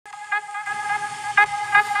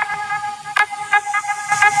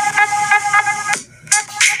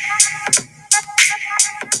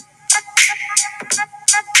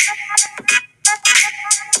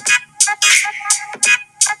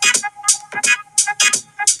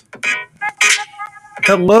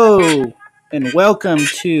Hello, and welcome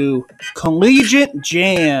to Collegiate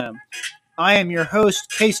Jam. I am your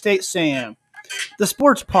host, K-State Sam, the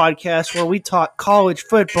sports podcast where we talk college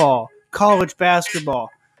football, college basketball,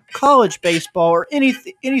 college baseball, or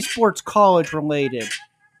any sports college related.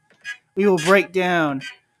 We will break down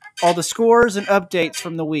all the scores and updates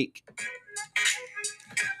from the week.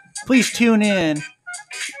 Please tune in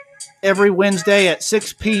every Wednesday at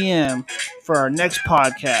 6 p.m. for our next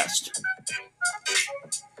podcast.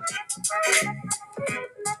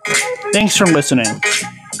 Thanks for listening.